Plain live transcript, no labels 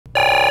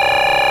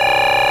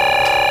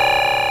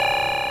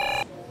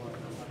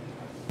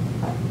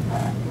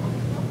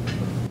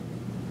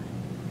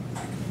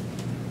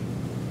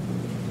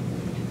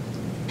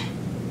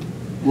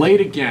Late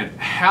again.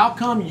 How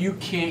come you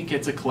can't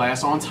get to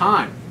class on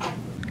time?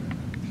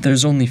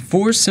 There's only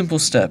 4 simple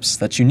steps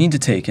that you need to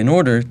take in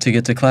order to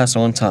get to class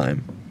on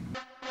time.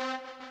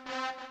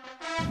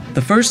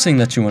 The first thing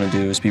that you want to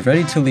do is be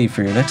ready to leave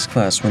for your next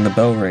class when the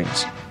bell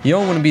rings. You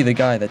don't want to be the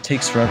guy that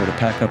takes forever to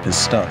pack up his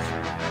stuff.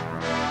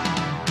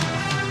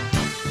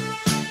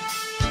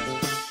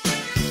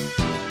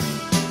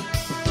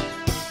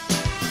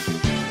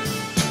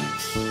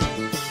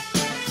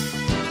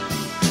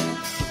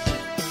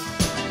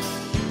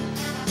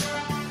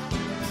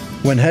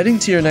 When heading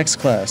to your next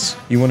class,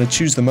 you want to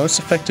choose the most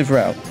effective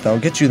route that will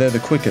get you there the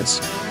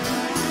quickest.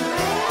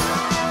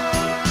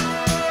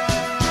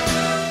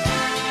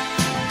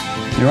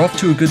 You're off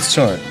to a good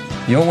start.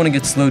 You don't want to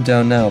get slowed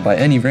down now by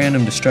any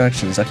random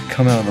distractions that could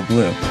come out of the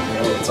blue.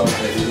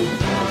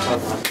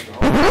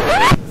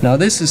 Now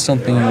this is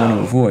something you want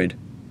to avoid.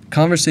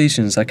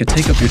 Conversations that could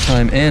take up your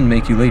time and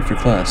make you late for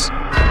class.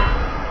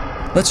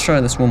 Let's try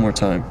this one more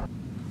time.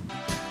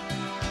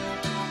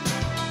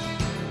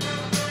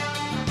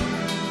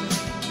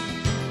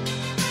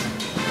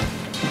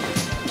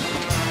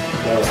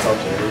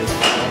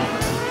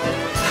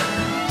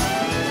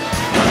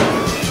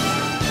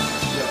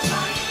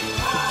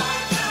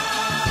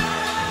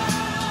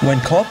 When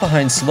caught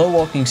behind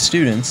slow-walking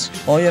students,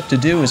 all you have to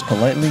do is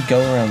politely go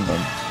around them.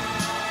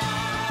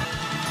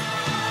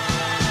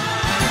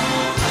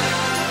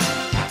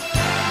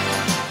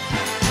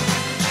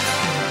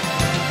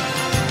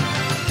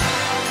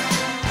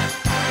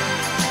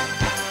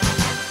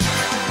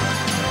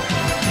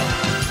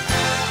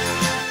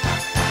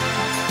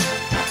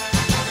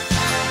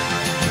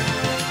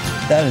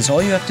 That is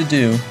all you have to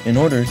do in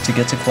order to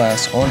get to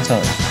class on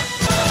time.